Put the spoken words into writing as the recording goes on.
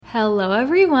Hello,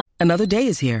 everyone. Another day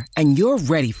is here, and you're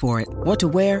ready for it. What to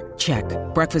wear? Check.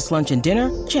 Breakfast, lunch, and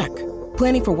dinner? Check.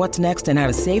 Planning for what's next and how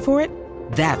to save for it?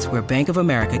 That's where Bank of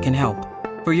America can help.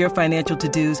 For your financial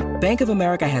to-dos, Bank of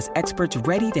America has experts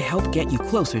ready to help get you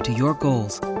closer to your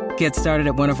goals. Get started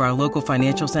at one of our local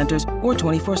financial centers or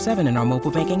 24/7 in our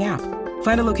mobile banking app.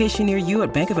 Find a location near you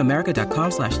at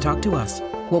bankofamerica.com/talktous.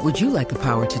 What would you like the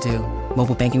power to do?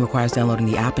 Mobile banking requires downloading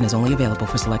the app and is only available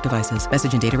for select devices.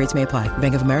 Message and data rates may apply.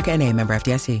 Bank of America N.A., member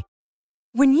FDIC.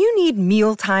 When you need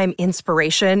mealtime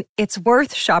inspiration, it's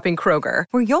worth shopping Kroger,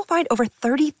 where you'll find over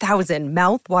 30,000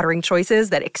 mouth-watering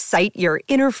choices that excite your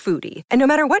inner foodie. And no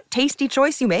matter what tasty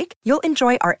choice you make, you'll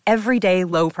enjoy our everyday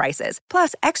low prices,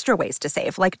 plus extra ways to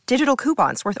save, like digital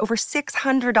coupons worth over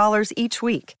 $600 each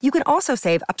week. You can also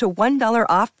save up to $1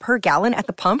 off per gallon at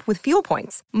the pump with fuel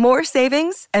points. More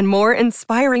savings and more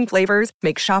inspiring flavors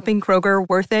make shopping Kroger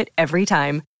worth it every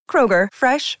time. Kroger,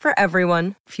 fresh for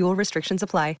everyone. Fuel restrictions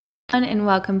apply. And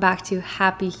welcome back to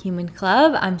Happy Human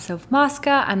Club. I'm Soph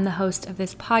Mosca. I'm the host of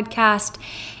this podcast.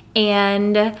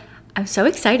 And I'm so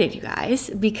excited, you guys,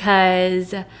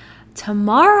 because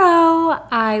tomorrow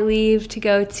I leave to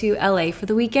go to LA for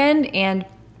the weekend. And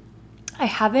I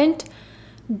haven't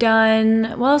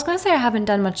done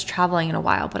much traveling in a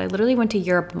while, but I literally went to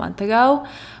Europe a month ago.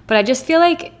 But I just feel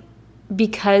like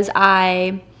because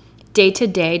I day to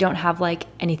day don't have like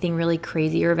anything really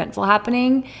crazy or eventful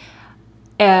happening,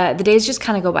 the days just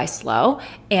kind of go by slow.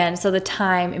 And so the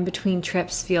time in between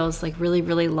trips feels like really,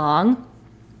 really long.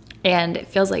 And it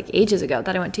feels like ages ago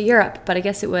that I went to Europe. But I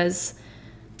guess it was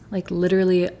like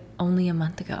literally only a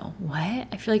month ago. What?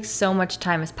 I feel like so much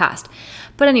time has passed.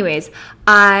 But anyways,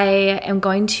 I am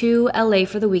going to LA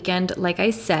for the weekend, like I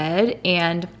said.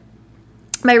 And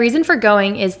my reason for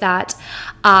going is that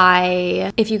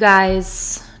if you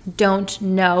guys don't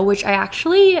know, which I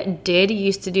actually did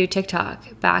used to do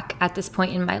TikTok back at this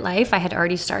point in my life. I had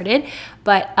already started,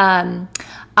 but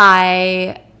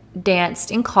I danced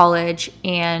in college,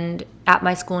 and at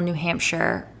my school in New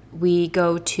Hampshire, we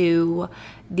go to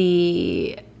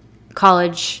the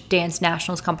college dance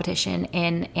nationals competition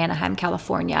in Anaheim,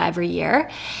 California every year.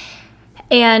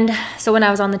 And so when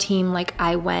I was on the team,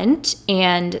 I went,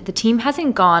 and the team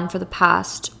hasn't gone for the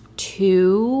past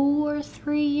 2 or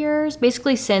 3 years,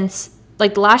 basically since the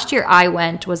last year I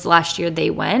went was the last year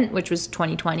they went, which was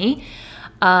 2020.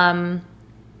 And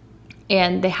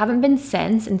they haven't been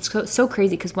since. And it's so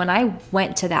crazy because when I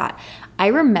went to that, I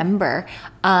remember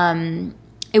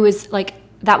it was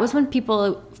that was when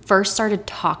people first started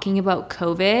talking about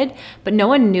COVID, but no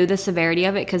one knew the severity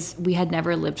of it because we had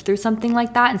never lived through something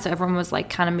like that. And so everyone was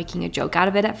kind of making a joke out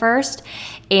of it at first.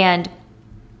 And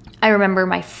I remember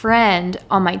my friend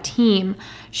on my team,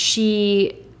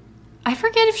 I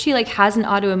forget if she has an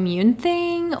autoimmune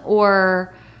thing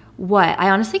or what. I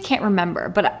honestly can't remember,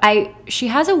 but she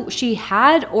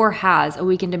had or has a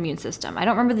weakened immune system. I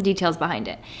don't remember the details behind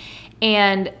it.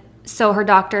 And so her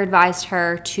doctor advised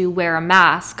her to wear a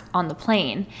mask on the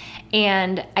plane.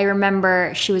 And I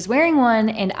remember she was wearing one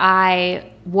and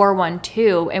I wore one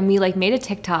too. And we made a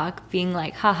TikTok being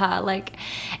haha,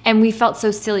 and we felt so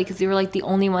silly because we were the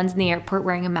only ones in the airport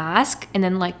wearing a mask. And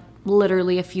then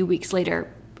literally a few weeks later,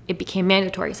 it became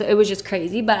mandatory. So it was just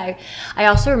crazy. But I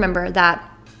also remember that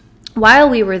while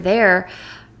we were there,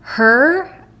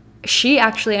 she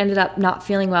actually ended up not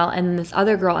feeling well, and this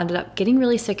other girl ended up getting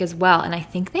really sick as well. And I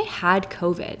think they had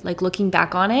COVID, looking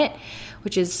back on it,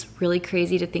 which is really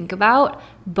crazy to think about,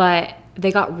 but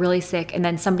they got really sick. And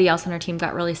then somebody else on our team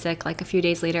got really sick a few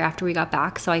days later after we got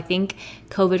back. So I think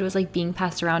COVID was being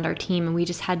passed around our team, and we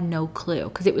just had no clue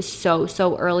because it was so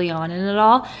early on in it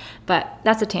all. But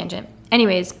that's a tangent.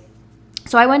 Anyways,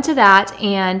 so I went to that,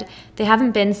 and they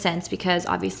haven't been since because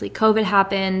obviously COVID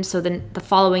happened. So then the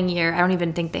following year, I don't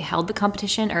even think they held the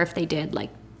competition, or if they did,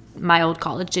 my old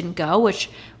college didn't go, which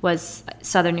was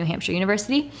Southern New Hampshire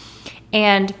University.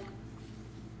 And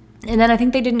then I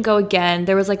think they didn't go again.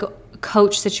 There was a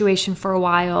coach situation for a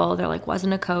while. There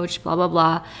wasn't a coach, blah, blah,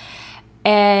 blah.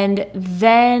 And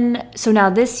then, so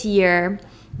now this year,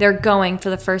 they're going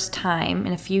for the first time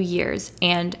in a few years.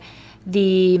 And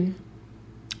the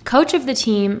coach of the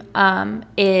team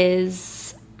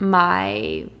is one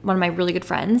of my really good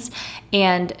friends,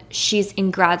 and she's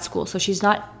in grad school, so she's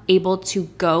not able to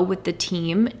go with the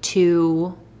team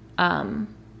to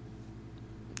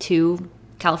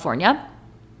California.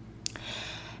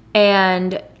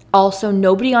 And also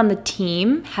nobody on the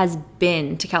team has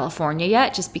been to California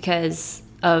yet, just because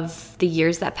of the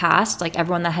years that passed.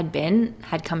 Everyone that had been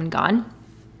had come and gone.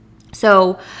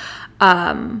 So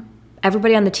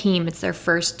everybody on the team, it's their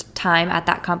first time at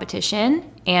that competition,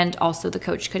 and also the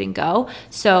coach couldn't go.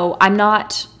 So I'm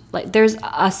not like there's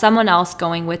someone else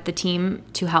going with the team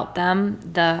to help them.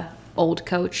 The old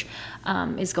coach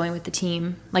is going with the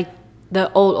team, like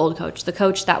the old coach, the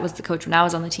coach that was the coach when I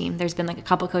was on the team. There's been like a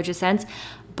couple coaches since,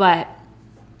 but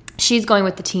she's going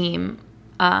with the team.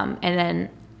 And then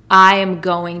I am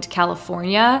going to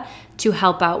California to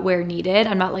help out where needed.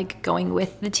 I'm not like going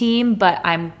with the team, but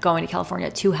I'm going to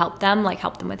California to help them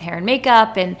with hair and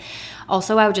makeup. And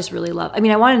also I would just really love,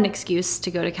 I wanted an excuse to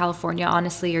go to California,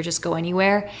 honestly, or just go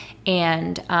anywhere.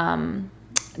 And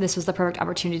this was the perfect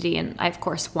opportunity. And I, of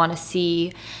course, want to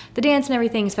see the dance and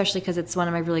everything, especially because it's one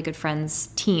of my really good friends'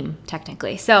 team,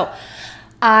 technically. So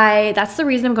that's the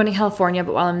reason I'm going to California.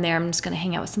 But while I'm there, I'm just going to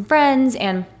hang out with some friends,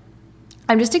 and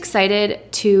I'm just excited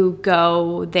to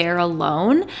go there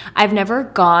alone. I've never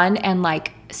gone and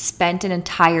like spent an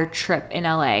entire trip in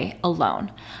LA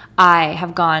alone. I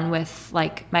have gone with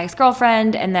like my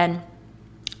ex-girlfriend, and then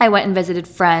I went and visited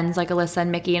friends like Alyssa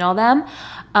and Mickey and all them.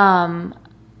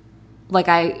 Like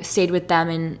I stayed with them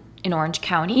in Orange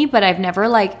County, but I've never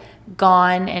like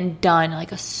gone and done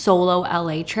like a solo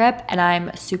LA trip, and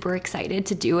I'm super excited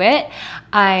to do it.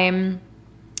 I'm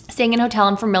staying in a hotel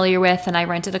I'm familiar with, and I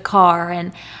rented a car,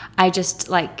 and I'm just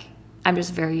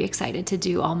very excited to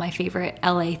do all my favorite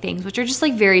LA things, which are just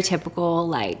like very typical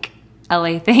like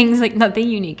LA things, like nothing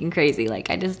unique and crazy. Like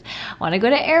I just want to go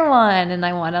to Air One, and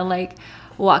I want to like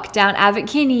walk down Abbot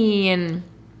Kinney, and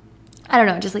I don't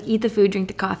know, just like eat the food, drink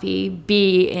the coffee,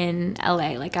 be in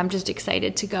LA. Like I'm just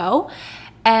excited to go.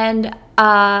 And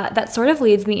that sort of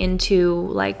leads me into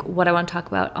like what I want to talk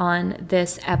about on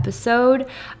this episode.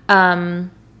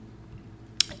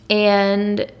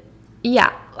 And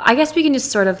yeah, I guess we can just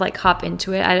sort of like hop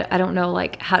into it. I don't know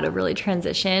like how to really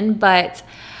transition, but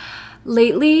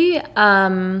lately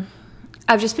I've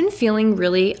just been feeling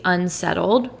really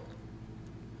unsettled,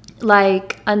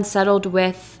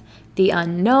 with the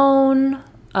unknown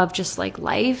of just like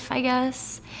life, I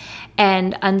guess,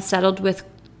 and unsettled with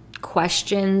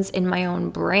questions in my own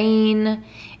brain,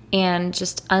 and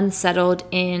just unsettled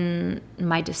in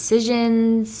my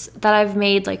decisions that I've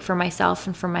made like for myself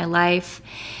and for my life.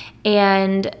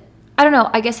 And I don't know,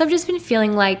 I guess I've just been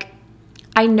feeling like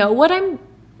I know what I'm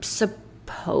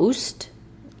supposed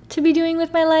to be doing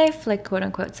with my life, like quote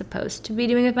unquote supposed to be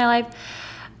doing with my life.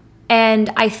 And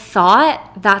I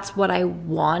thought that's what I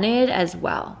wanted as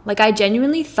well. Like I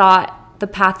genuinely thought the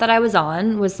path that I was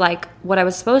on was like what I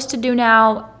was supposed to do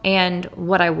now and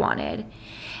what I wanted.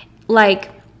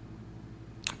 Like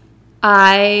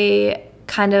I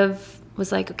kind of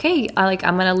was like, okay, I'm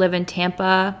going to live in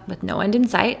Tampa with no end in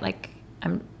sight. Like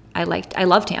I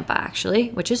love Tampa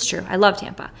actually, which is true. I love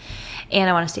Tampa, and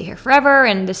I want to stay here forever.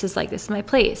 And this is my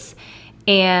place.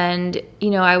 And,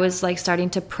 I was like starting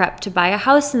to prep to buy a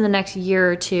house in the next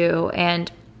year or two.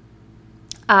 And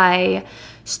I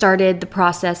started the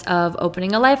process of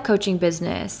opening a life coaching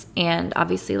business, and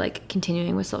obviously like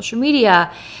continuing with social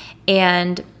media,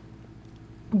 and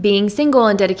being single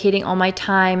and dedicating all my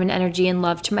time and energy and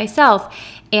love to myself.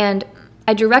 And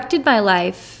I directed my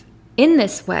life in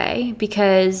this way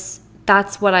because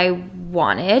that's what I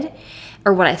wanted,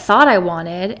 or what I thought I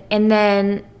wanted. And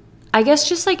then I guess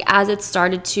just like as it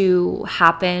started to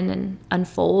happen and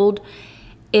unfold,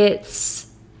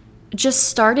 it's just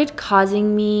started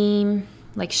causing me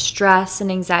like stress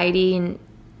and anxiety and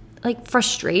like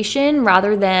frustration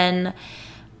rather than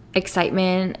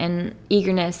excitement and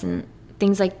eagerness and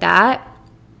things like that.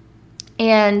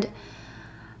 And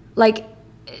like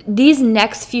these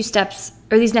next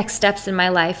steps in my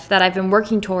life that I've been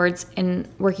working towards and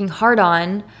working hard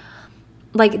on,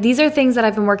 like these are things that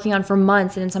I've been working on for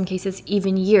months, and in some cases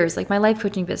even years. Like my life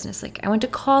coaching business, like I went to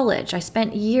college. I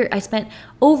spent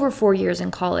over 4 years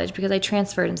in college because I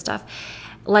transferred and stuff.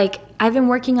 Like I've been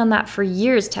working on that for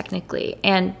years technically.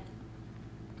 And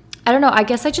I don't know, I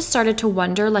guess I just started to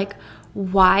wonder, like,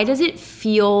 why does it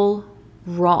feel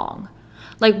wrong?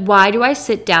 Like, why do I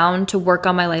sit down to work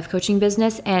on my life coaching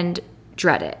business and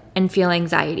dread it and feel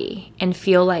anxiety and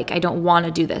feel like I don't want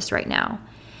to do this right now?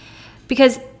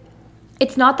 Because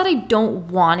it's not that I don't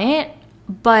want it,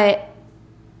 but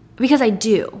because I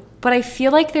do. But I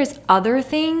feel like there's other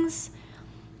things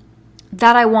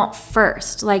that I want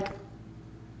first.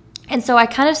 And so I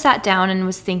kind of sat down and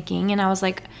was thinking, and I was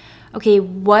like, okay,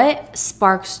 what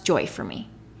sparks joy for me?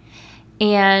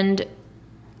 And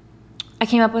I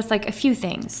came up with like a few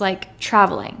things, like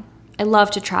traveling. I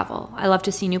love to travel. I love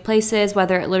to see new places,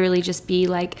 whether it literally just be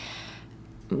like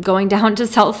going down to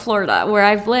South Florida where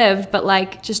I've lived, but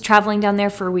like just traveling down there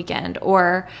for a weekend,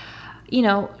 or,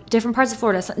 different parts of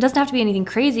Florida. So it doesn't have to be anything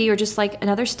crazy, or just like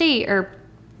another state, or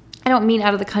I don't mean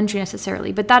out of the country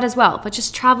necessarily, but that as well. But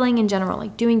just traveling in general,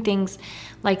 like doing things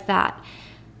like that.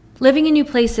 living in new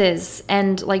places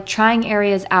and like trying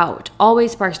areas out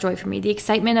always sparks joy for me. The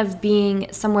excitement of being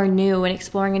somewhere new and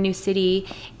exploring a new city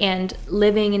and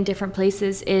living in different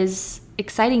places is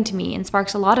exciting to me and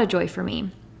sparks a lot of joy for me.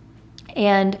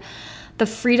 And the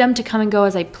freedom to come and go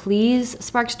as I please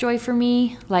sparks joy for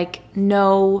me. Like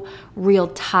no real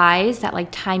ties that like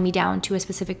tie me down to a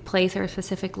specific place or a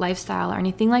specific lifestyle or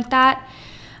anything like that.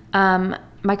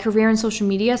 My career in social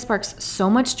media sparks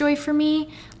so much joy for me.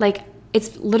 Like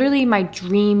it's literally my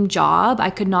dream job.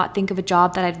 I could not think of a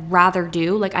job that I'd rather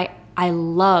do. Like I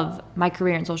love my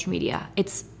career in social media.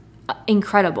 It's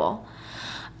incredible.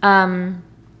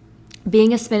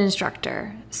 Being a spin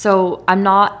instructor. So I'm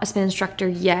not a spin instructor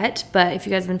yet, but if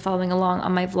you guys have been following along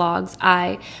on my vlogs,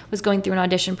 I was going through an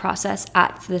audition process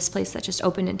at this place that just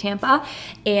opened in Tampa,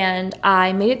 and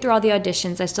I made it through all the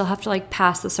auditions. I still have to like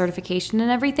pass the certification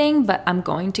and everything, but I'm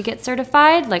going to get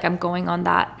certified. Like I'm going on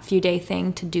that few day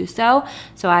thing to do so.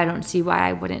 So I don't see why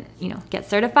I wouldn't, get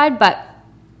certified, but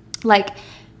like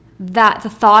that,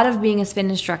 the thought of being a spin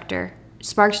instructor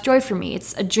sparks joy for me.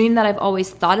 It's a dream that I've always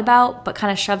thought about, but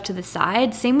kind of shoved to the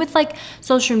side. Same with like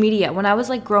social media. When I was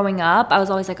like growing up, I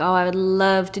was always like, oh, I would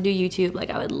love to do YouTube.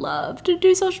 Like I would love to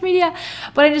do social media,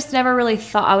 but I just never really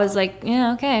thought. I was like,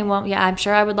 yeah, okay, well, yeah, I'm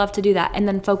sure I would love to do that, and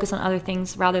then focus on other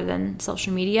things rather than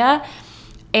social media.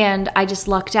 And I just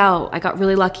lucked out. I got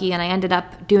really lucky and I ended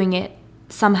up doing it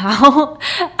somehow.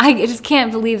 I just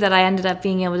can't believe that I ended up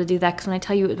being able to do that, because when I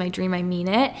tell you it was my dream, I mean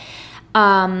it.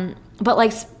 But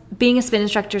like being a spin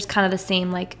instructor is kind of the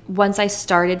same. Like once I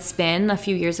started spin a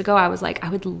few years ago, I was like, I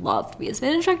would love to be a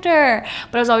spin instructor.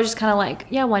 But I was always just kind of like,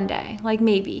 yeah, one day, like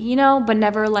maybe, but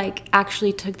never like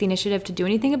actually took the initiative to do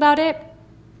anything about it.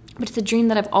 But it's a dream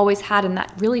that I've always had, and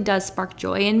that really does spark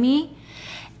joy in me.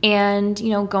 And,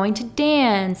 going to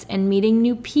dance and meeting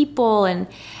new people and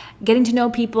getting to know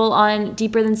people on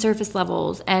deeper than surface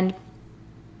levels. And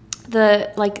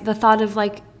the thought of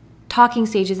like talking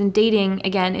stages and dating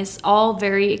again is all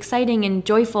very exciting and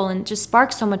joyful, and just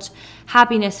sparks so much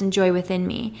happiness and joy within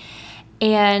me.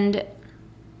 And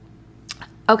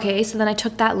okay, so then I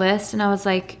took that list and I was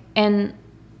like, and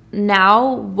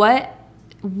now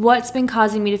what's been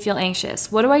causing me to feel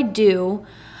anxious? What do I do?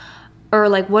 Or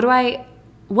like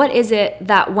what is it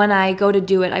that when I go to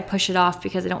do it, I push it off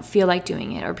because I don't feel like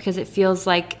doing it, or because it feels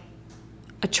like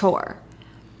a chore?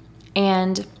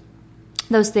 And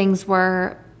those things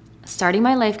were starting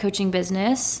my life coaching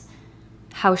business,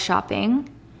 house shopping,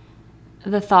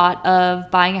 the thought of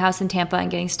buying a house in Tampa and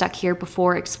getting stuck here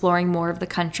before exploring more of the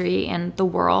country and the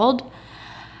world,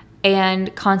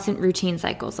 and constant routine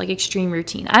cycles, like extreme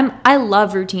routine. I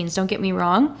love routines, don't get me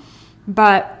wrong,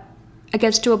 but it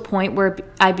gets to a point where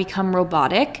I become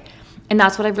robotic, and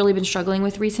that's what I've really been struggling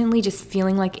with recently, just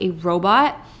feeling like a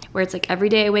robot, where it's like every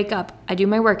day I wake up, I do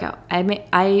my workout,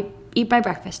 I eat my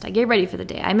breakfast, I get ready for the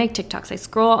day, I make TikToks, I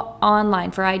scroll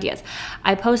online for ideas,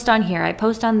 I post on here, I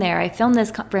post on there, I film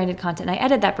this branded content, I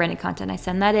edit that branded content, I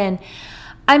send that in,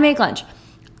 I make lunch,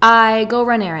 I go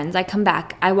run errands, I come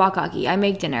back, I walk Augie, I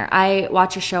make dinner, I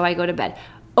watch a show, I go to bed,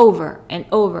 over and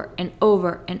over and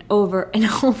over and over and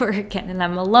over again. And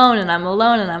I'm alone and I'm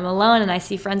alone and I'm alone, and I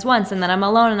see friends once and then I'm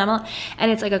alone and I'm alone. And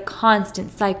it's like a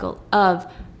constant cycle of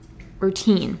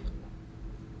routine,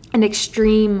 an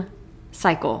extreme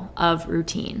cycle of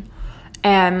routine.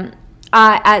 And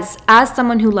as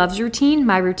someone who loves routine,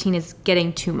 my routine is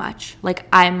getting too much.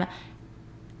 Like my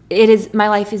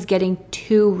life is getting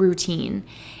too routine,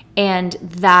 and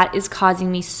that is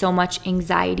causing me so much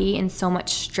anxiety and so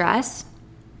much stress.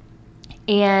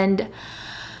 And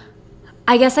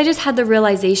I guess I just had the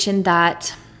realization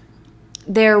that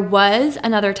there was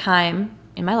another time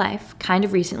in my life, kind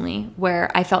of recently, where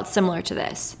I felt similar to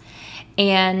this.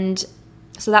 And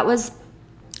so that was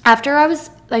after I was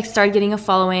like started getting a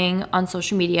following on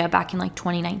social media back in like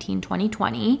 2019,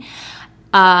 2020,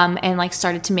 and like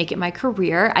started to make it my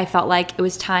career. I felt like it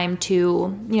was time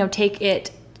to,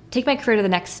 take my career to the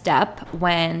next step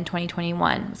when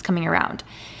 2021 was coming around.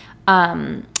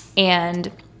 And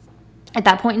at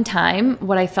that point in time,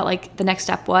 what I felt like the next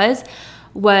step was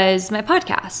my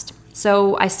podcast.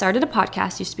 So I started a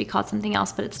podcast, used to be called something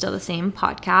else, but it's still the same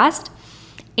podcast.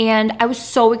 And I was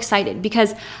so excited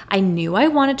because I knew I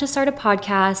wanted to start a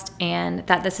podcast, and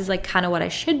that this is like kind of what I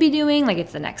should be doing. Like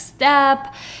it's the next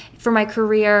step for my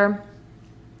career.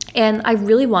 And I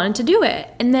really wanted to do it.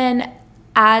 And then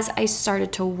as I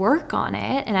started to work on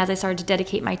it, and as I started to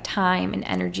dedicate my time and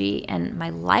energy and my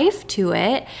life to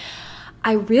it,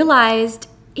 I realized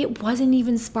it wasn't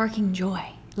even sparking joy.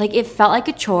 Like it felt like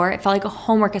a chore. It felt like a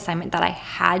homework assignment that I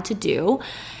had to do,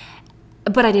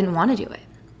 but I didn't want to do it.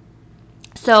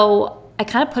 So I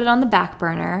kind of put it on the back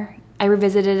burner. I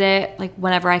revisited it like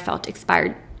whenever I felt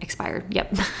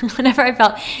whenever I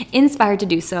felt inspired to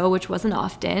do so, which wasn't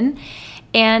often.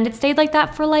 And it stayed like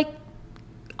that for like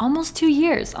almost 2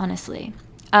 years, honestly.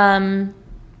 And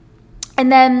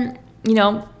then,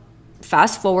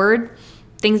 fast forward,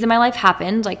 things in my life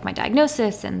happened, like my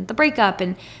diagnosis and the breakup,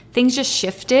 and things just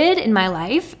shifted in my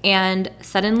life. And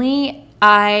suddenly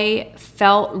I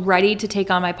felt ready to take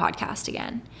on my podcast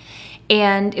again.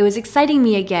 And it was exciting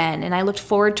me again. And I looked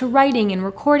forward to writing and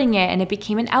recording it, and it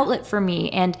became an outlet for me.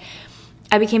 And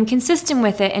I became consistent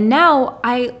with it. And now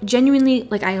I genuinely,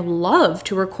 I love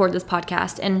to record this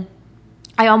podcast. And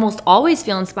I almost always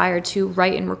feel inspired to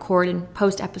write and record and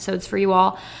post episodes for you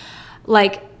all.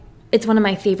 It's one of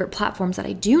my favorite platforms that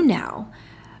I do now.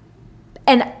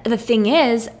 And the thing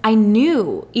is, I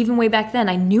knew, even way back then,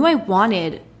 I knew I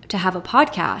wanted to have a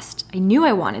podcast. I knew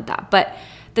I wanted that. But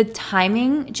the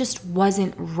timing just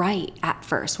wasn't right at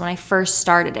first when I first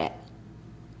started it.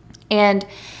 And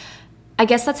I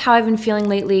guess that's how I've been feeling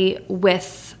lately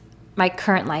with my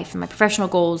current life and my professional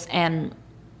goals and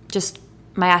just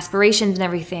my aspirations and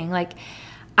everything.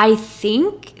 I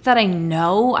think that I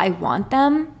know I want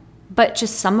them, but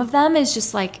just some of them is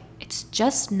just it's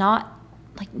just not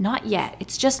yet.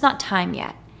 It's just not time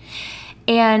yet.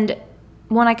 And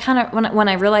when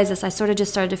I realized this, I sort of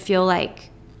just started to feel I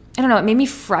don't know, it made me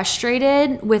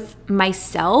frustrated with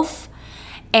myself,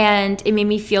 and it made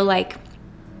me feel like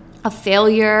a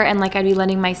failure, and I'd be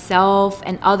letting myself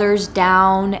and others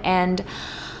down, and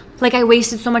I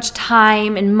wasted so much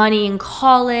time and money in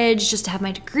college just to have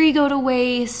my degree go to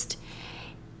waste.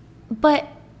 But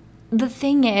the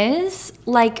thing is,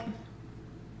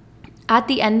 at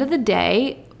the end of the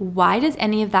day, why does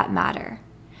any of that matter?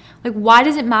 Why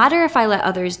does it matter if I let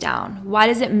others down? Why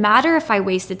does it matter if I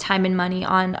wasted time and money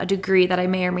on a degree that I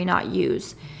may or may not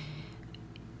use?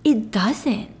 It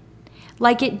doesn't.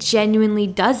 It genuinely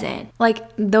doesn't.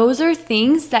 Those are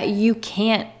things that you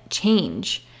can't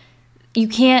change. You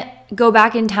can't go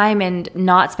back in time and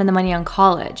not spend the money on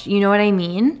college. You know what I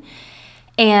mean?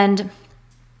 And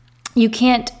you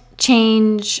can't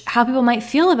change how people might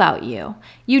feel about you.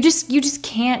 You just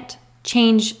can't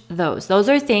change those. Those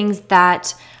are things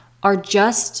that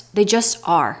they just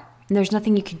are. And there's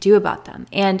nothing you can do about them.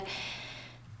 And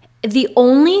the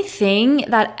only thing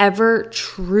that ever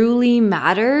truly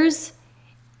matters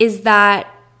is that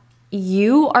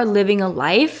you are living a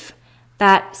life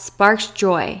that sparks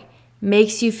joy,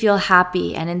 makes you feel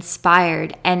happy and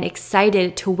inspired and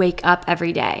excited to wake up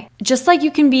every day. Just like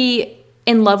you can be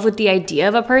in love with the idea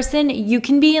of a person, you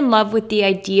can be in love with the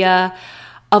idea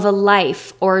of a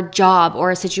life or a job or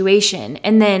a situation.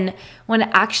 And then when it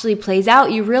actually plays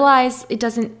out, you realize it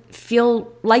doesn't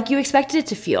feel like you expected it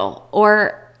to feel,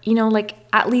 or,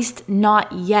 at least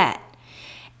not yet.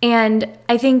 And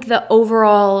I think the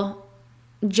overall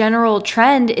general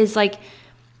trend is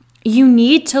you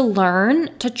need to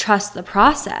learn to trust the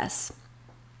process.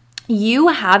 You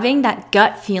having that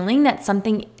gut feeling that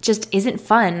something just isn't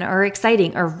fun or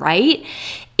exciting or right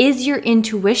is your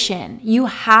intuition. You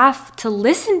have to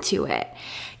listen to it.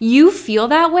 You feel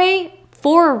that way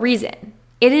for a reason.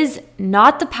 It is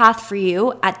not the path for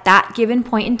you at that given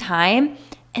point in time,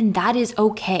 and that is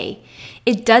okay.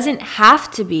 It doesn't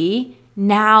have to be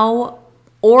now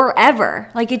or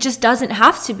ever. It just doesn't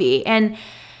have to be. And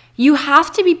you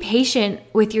have to be patient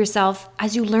with yourself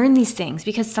as you learn these things,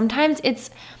 because sometimes it's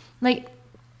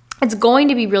going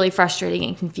to be really frustrating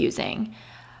and confusing.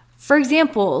 For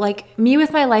example, me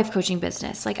with my life coaching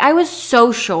business, I was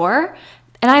so sure,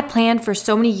 and I planned for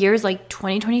so many years,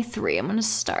 2023, I'm going to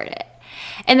start it.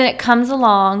 And then it comes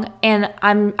along and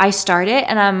I start it,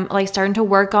 and I'm starting to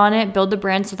work on it, build the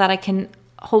brand so that I can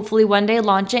hopefully one day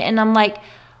launch it. And I'm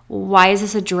why is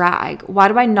this a drag? Why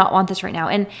do I not want this right now?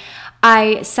 And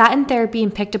I sat in therapy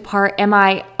and picked apart, am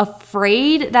I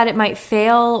afraid that it might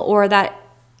fail, or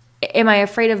am I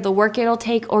afraid of the work it'll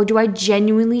take, or do I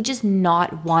genuinely just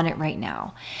not want it right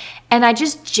now? And I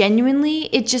just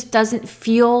genuinely, it just doesn't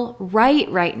feel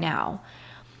right now.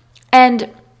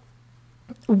 And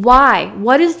why?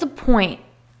 What is the point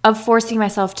of forcing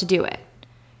myself to do it?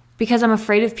 Because I'm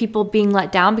afraid of people being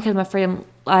let down, because I'm afraid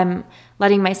I'm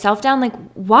letting myself down?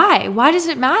 Why? Why does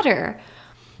it matter?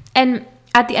 And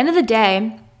at the end of the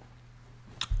day,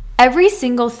 every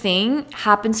single thing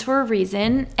happens for a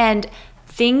reason, and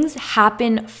things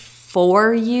happen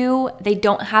for you. They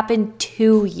don't happen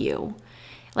to you.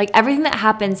 Everything that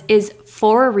happens is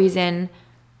for a reason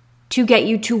to get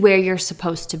you to where you're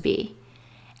supposed to be.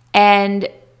 And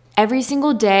every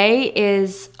single day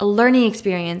is a learning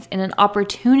experience and an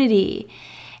opportunity.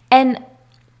 And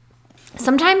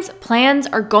sometimes plans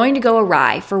are going to go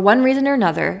awry for one reason or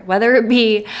another, whether it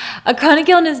be a chronic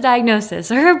illness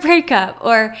diagnosis or a breakup,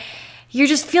 or you're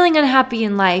just feeling unhappy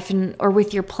in life or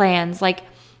with your plans. Like,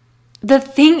 the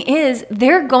thing is,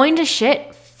 they're going to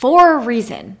shit for a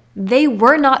reason. They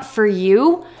were not for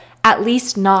you, at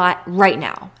least not right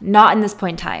now, not in this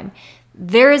point in time.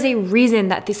 There is a reason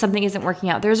that something isn't working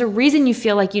out. There's a reason you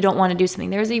feel like you don't want to do something.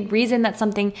 There's a reason that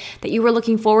something that you were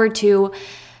looking forward to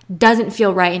doesn't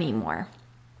feel right anymore.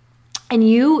 And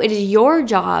it is your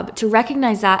job to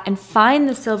recognize that and find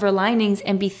the silver linings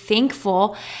and be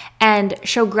thankful and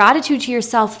show gratitude to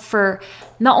yourself for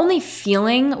not only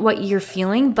feeling what you're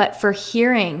feeling, but for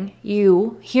hearing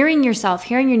yourself,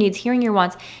 hearing your needs, hearing your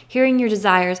wants, hearing your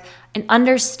desires, and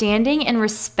understanding and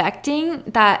respecting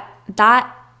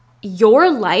that your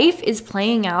life is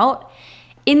playing out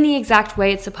in the exact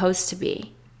way it's supposed to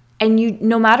be. And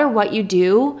no matter what you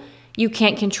do, you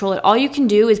can't control it. All you can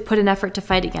do is put an effort to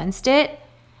fight against it.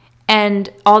 And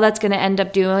all it's going to end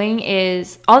up doing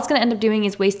is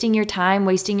wasting your time,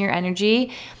 wasting your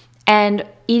energy, and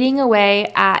eating away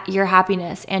at your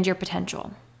happiness and your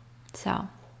potential. So,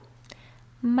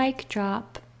 mic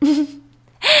drop.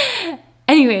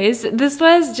 Anyways, this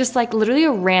was just like literally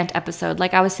a rant episode.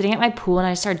 Like, I was sitting at my pool and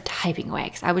I started typing away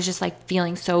because I was just like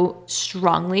feeling so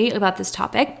strongly about this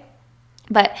topic.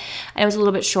 But it was a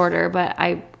little bit shorter, but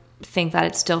I think that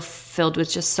it's still filled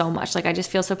with just so much. Like, I just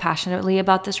feel so passionately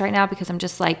about this right now because I'm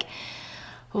just like,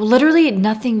 literally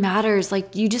nothing matters.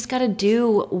 Like, you just got to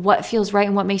do what feels right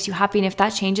and what makes you happy. And if that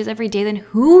changes every day, then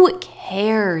who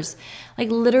cares? Like,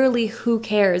 literally, who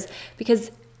cares?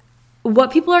 Because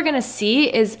what people are going to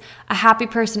see is a happy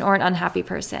person or an unhappy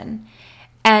person.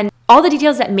 And all the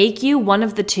details that make you one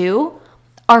of the two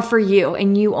are for you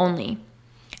and you only.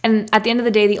 And at the end of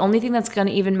the day, the only thing that's going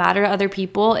to even matter to other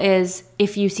people is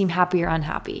if you seem happy or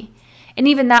unhappy. And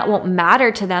even that won't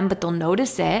matter to them, but they'll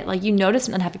notice it. Like, you notice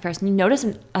an unhappy person, you notice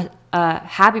a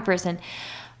happy person,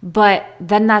 but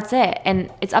then that's it.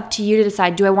 And it's up to you to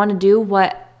decide, do I want to do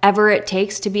whatever it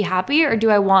takes to be happy, or do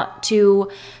I want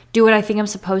to do what I think I'm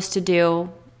supposed to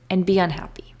do and be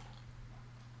unhappy?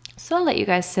 So I'll let you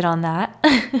guys sit on that.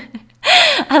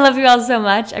 I love you all so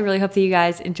much. I really hope that you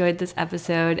guys enjoyed this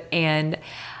episode, and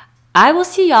I will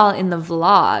see y'all in the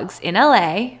vlogs in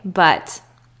LA, but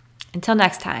until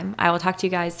next time, I will talk to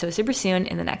you guys so super soon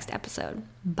in the next episode.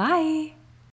 Bye.